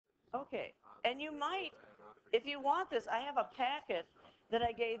Okay, and you might, if you want this, I have a packet that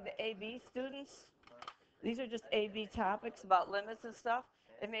I gave the AB students. These are just AB topics about limits and stuff,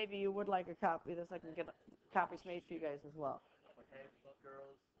 and maybe you would like a copy of this. I can get copies made for you guys as well.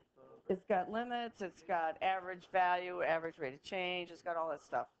 It's got limits, it's got average value, average rate of change, it's got all that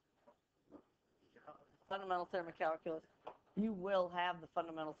stuff. Fundamental thermocalculus. You will have the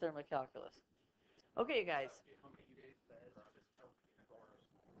fundamental thermocalculus. Okay, you guys.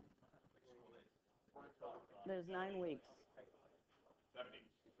 There's 9 weeks.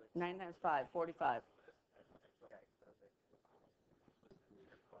 9 times 5, 45.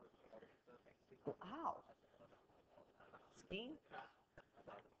 How? Skiing?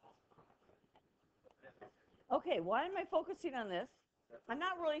 Okay, why am I focusing on this? I'm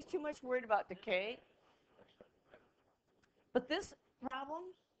not really too much worried about decay, but this problem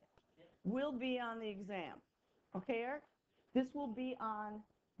will be on the exam. Okay, Eric? This will be on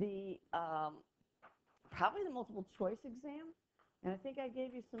the probably the multiple choice exam. And I think I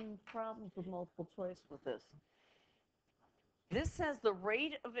gave you some problems with multiple choice with this. This says the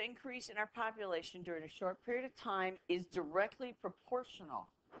rate of increase in our population during a short period of time is directly proportional,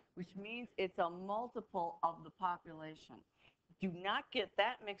 which means it's a multiple of the population. Do not get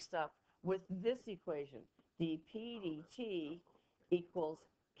that mixed up with this equation. dp dt equals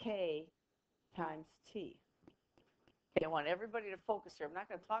k times t. Okay, I want everybody to focus here. I'm not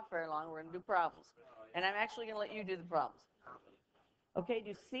going to talk very long. We're going to do problems. And I'm actually going to let you do the problems. Okay, do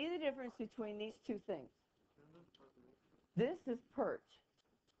you see the difference between these two things? This is perch.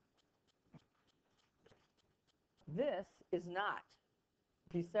 This is not.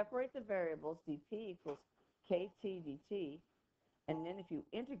 If you separate the variables, dp equals kt dt, and then if you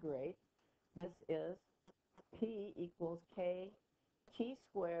integrate, this is p equals kt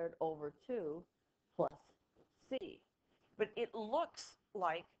squared over 2 plus c. But it looks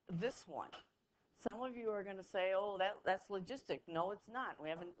like this one. Some of you are going to say, oh, that's logistic. No, it's not.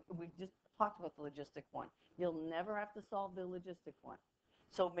 We've just talked about the logistic one. You'll never have to solve the logistic one.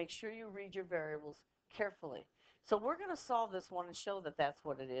 So make sure you read your variables carefully. So we're going to solve this one and show that that's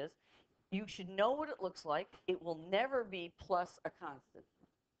what it is. You should know what it looks like. It will never be plus a constant.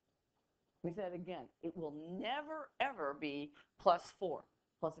 We said again, it will never, ever be plus 4,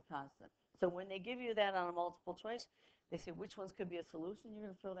 plus a constant. So when they give you that on a multiple choice, they say which ones could be a solution. You're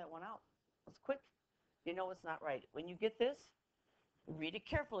going to throw that one out. It's quick. You know it's not right. When you get this, read it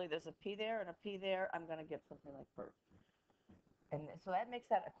carefully. There's a P there and a P there. I'm going to get something like perch. And so that makes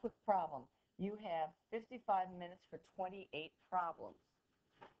that a quick problem. You have 55 minutes for 28 problems.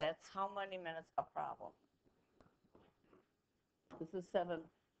 That's how many minutes a problem? This is 7-3.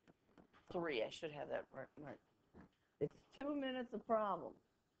 I should have that right. It's 2 minutes a problem.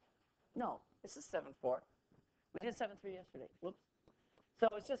 No, this is 7-4. We did 7-3 yesterday. Whoops. So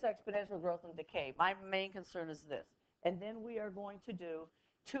it's just exponential growth and decay. My main concern is this. And then we are going to do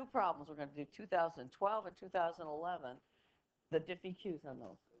 2 problems. We're going to do 2012 and 2011, the diffy Qs on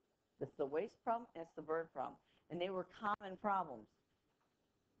those. It's the waste problem and it's the bird problem. And they were common problems.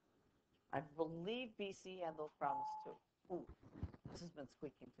 I believe BC had those problems too. Ooh, this has been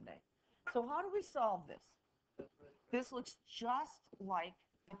squeaking today. So how do we solve this? This looks just like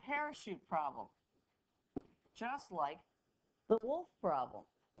the parachute problem. Just like the wolf problem.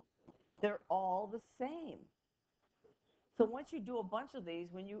 They're all the same. So once you do a bunch of these,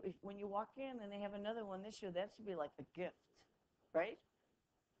 when you walk in and they have another one this year, that should be like a gift, right?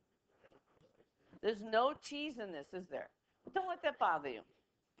 There's no cheese in this, is there? But don't let that bother you.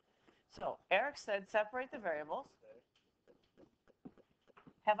 So Eric said separate the variables.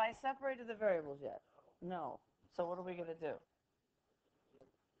 Have I separated the variables yet? No. So what are we going to do?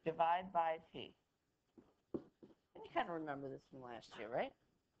 Divide by P. And you kind of remember this from last year, right?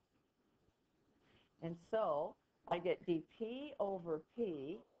 And so I get dP over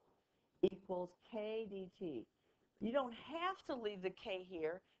P equals K dt. You don't have to leave the K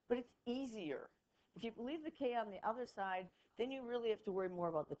here, but it's easier. If you leave the K on the other side, then you really have to worry more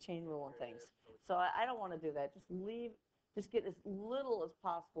about the chain rule and things. So I don't want to do that. Just get as little as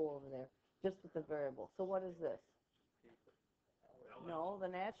possible over there, just with the variable. So what is this? No, the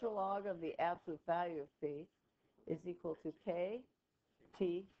natural log of the absolute value of P is equal to K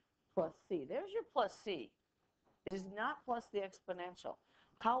T plus C. There's your plus C. It is not plus the exponential.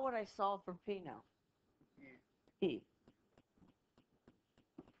 How would I solve for P now? E.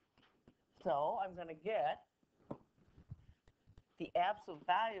 So I'm going to get the absolute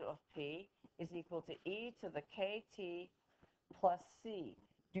value of P is equal to e to the kt plus c.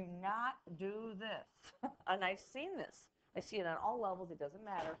 Do not do this. And I've seen this. I see it on all levels. It doesn't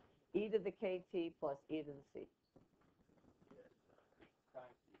matter. E to the kt plus e to the c.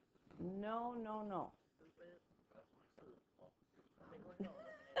 No, no, no.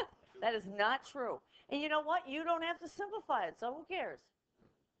 That is not true. And you know what? You don't have to simplify it, so who cares?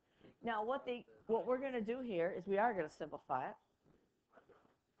 Now, what we're going to do here is we are going to simplify it.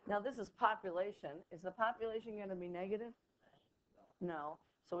 Now, this is population. Is the population going to be negative? No.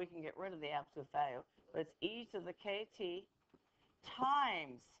 So we can get rid of the absolute value. But it's e to the kt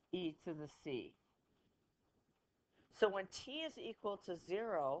times e to the c. So when t is equal to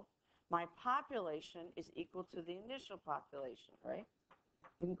 0, my population is equal to the initial population, right?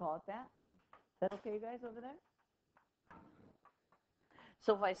 We can call it that. Is that okay, you guys, over there?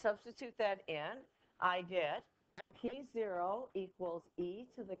 So if I substitute that in, I get P0 equals e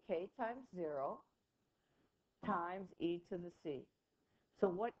to the k times 0 times e to the c. So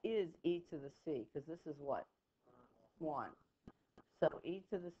what is e to the c? Because this is what? 1. So e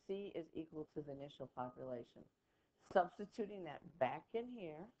to the c is equal to the initial population. Substituting that back in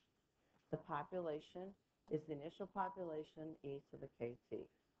here, the population is the initial population e to the kt,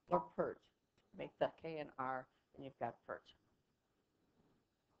 or PERT. Make the k and r, and you've got PERT.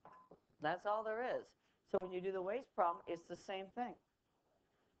 That's all there is. So when you do the waste problem, it's the same thing.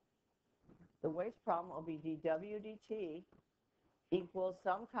 The waste problem will be dw dt equals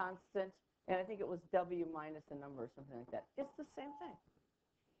some constant, and I think it was w minus a number or something like that. It's the same thing.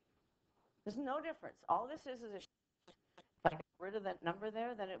 There's no difference. All this is a, if I get rid of that number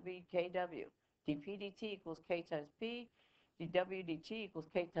there, then it would be kw. dp dt equals k times p. dw dt equals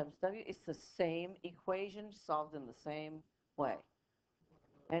k times w. It's the same equation solved in the same way.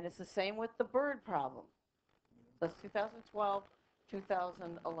 And it's the same with the bird problem. That's 2012,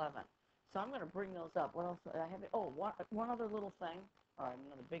 2011. So I'm going to bring those up. What else? I have. Oh, one other little thing, or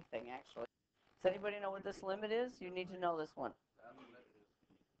another big thing, actually. Does anybody know what this limit is? You need to know this one.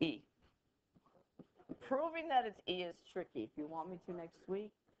 E. Proving that it's E is tricky. If you want me to next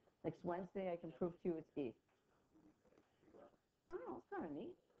week, next Wednesday, I can prove to you it's E. Oh, it's kind of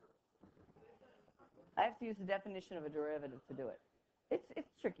neat. I have to use the definition of a derivative to do it.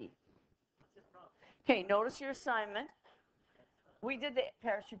 It's tricky. Okay, notice your assignment. We did the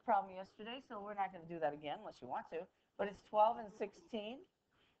parachute problem yesterday, so we're not going to do that again unless you want to. But it's 12 and 16,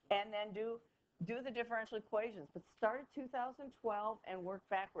 and then do the differential equations. But start at 2012 and work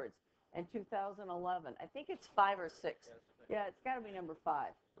backwards. And 2011, I think it's 5 or 6. Yeah, it's got to be number 5.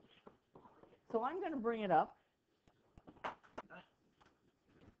 So I'm going to bring it up.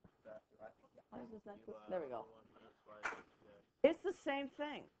 There we go. It's the same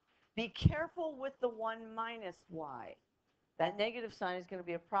thing. Be careful with the 1 minus y. That negative sign is going to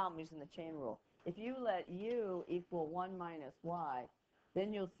be a problem using the chain rule. If you let u equal 1 minus y,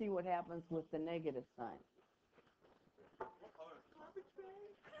 then you'll see what happens with the negative sign.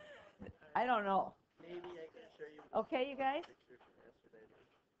 I don't know. Maybe I can show you. Okay, you guys?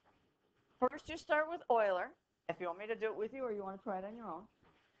 First, you start with Euler, if you want me to do it with you or you want to try it on your own.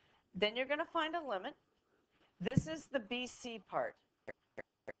 Then you're going to find a limit. This is the BC part.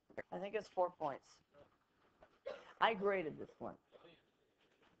 I think it's 4 points. I graded this one.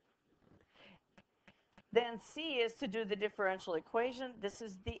 Then C is to do the differential equation. This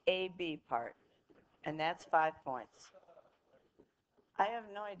is the AB part, and that's 5 points. I have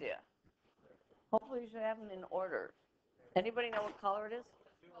no idea. Hopefully you should have them in order. Anybody know what color it is?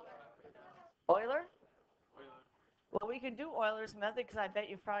 Euler? Well, we can do Euler's method because I bet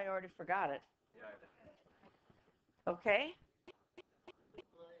you probably already forgot it. Okay?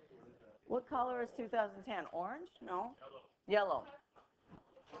 What color is 2010? Orange? No? Yellow.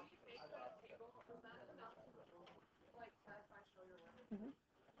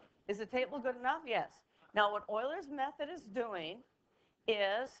 Is the table good enough? Yes. Now, what Euler's method is doing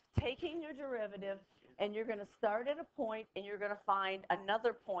is taking your derivative, and you're going to start at a point, and you're going to find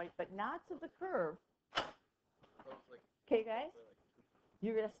another point, but not to the curve. Okay, guys?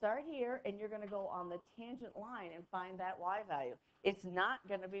 You're going to start here, and you're going to go on the tangent line and find that y value. It's not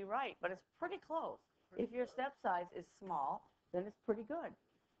going to be right, but it's pretty close. If your step size is small, then it's pretty good.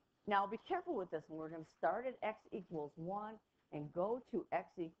 Now, be careful with this one. We're going to start at x equals 1 and go to x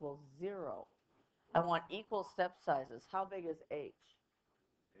equals 0. I want equal step sizes. How big is h?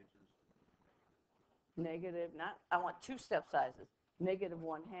 Negative, not, I want 2 step sizes. Negative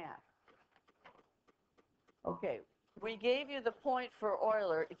 1/2. Okay, we gave you the point for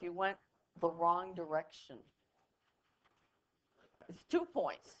Euler if you went the wrong direction. It's 2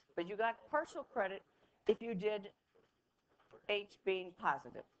 points, but you got partial credit if you did h being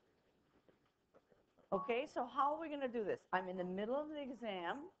positive. Okay, so how are we going to do this? I'm in the middle of the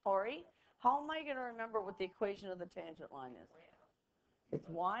exam, Ori. How am I going to remember what the equation of the tangent line is? It's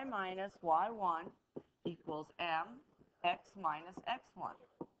y minus y1 equals mx minus x1.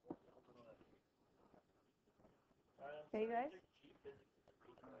 Hey guys.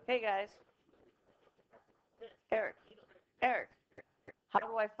 Hey guys. Eric. Eric. How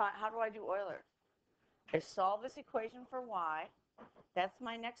do I do Euler? I solve this equation for y. That's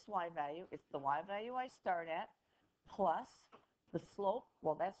my next y value. It's the y value I start at plus the slope.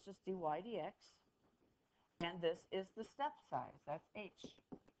 Well, that's just dy dx. And this is the step size. That's h.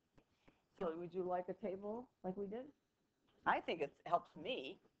 So would you like a table like we did? I think it helps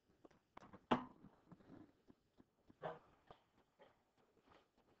me.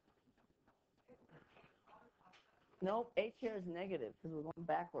 Nope, h here is negative because we're going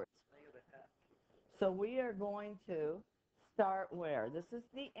backwards. So we are going to start where? This is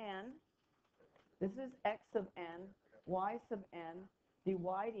the n. This is x of n, y sub n, dy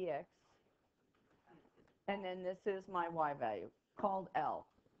dx. And then this is my y value, called L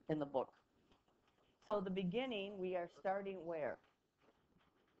in the book. So the beginning, we are starting where?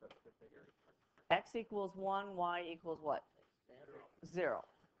 X equals 1, y equals what? 0.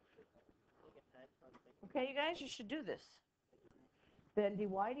 Okay, you guys, you should do this. Then dy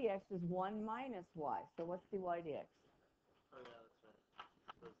dx is 1 minus y. So what's dy dx?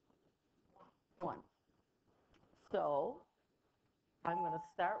 1. So I'm going to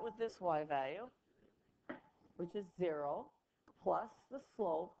start with this y value, which is 0, plus the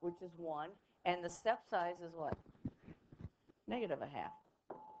slope, which is 1, and the step size is what? Negative a half.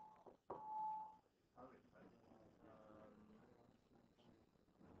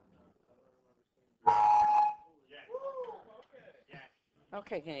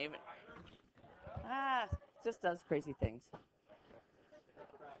 Okay, can you even? Just does crazy things.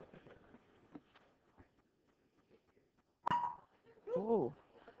 Ooh.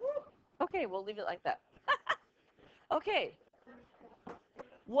 Okay, we'll leave it like that. Okay.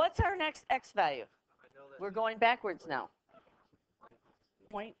 What's our next x value? We're going backwards now.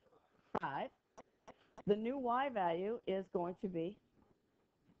 0.5. The new y value is going to be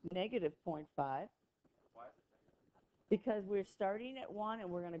negative 0.5 because we're starting at 1 and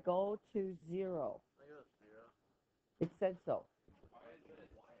we're going to go to 0. It said so.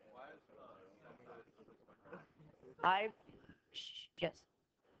 Yes.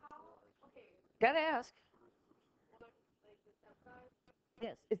 Gotta ask.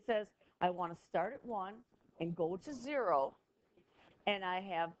 Yes, it says I want to start at 1 and go to 0, and I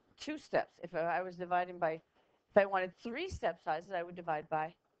have 2 steps. If I was dividing by, if I wanted 3 step sizes, I would divide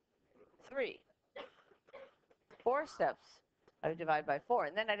by 3. 4 steps, I would divide by 4,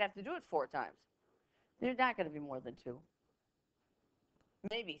 and then I'd have to do it 4 times. There's not going to be more than 2.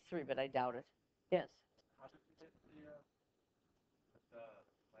 Maybe 3, but I doubt it. Yes.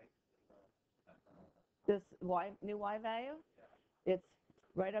 This new y value, it's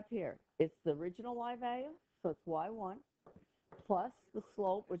right up here. It's the original y value, so it's y1, plus the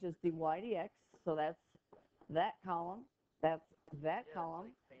slope, which is dy dx, so that's that column, that's that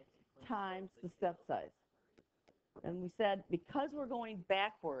column, times the step size. And we said because we're going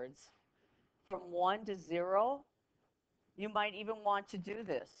backwards from 1 to 0, you might even want to do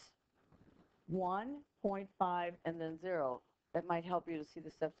this. 1.5 and then 0. That might help you to see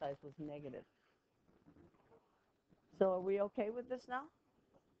the step size was negative. So are we okay with this now?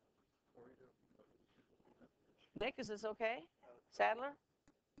 Nick, is this okay? Sadler?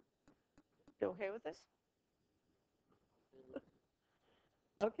 You okay with this?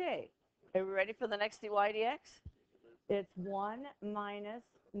 Okay. Are we ready for the next dy dx? It's 1 minus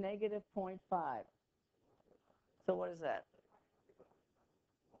negative 0.5. So what is that?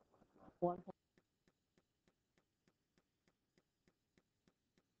 1.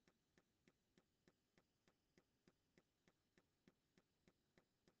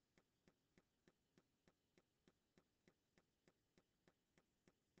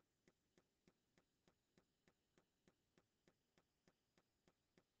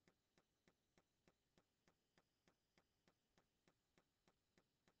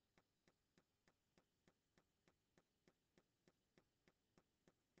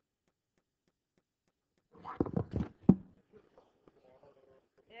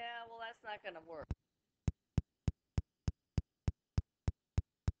 Yeah, well, that's not going to work.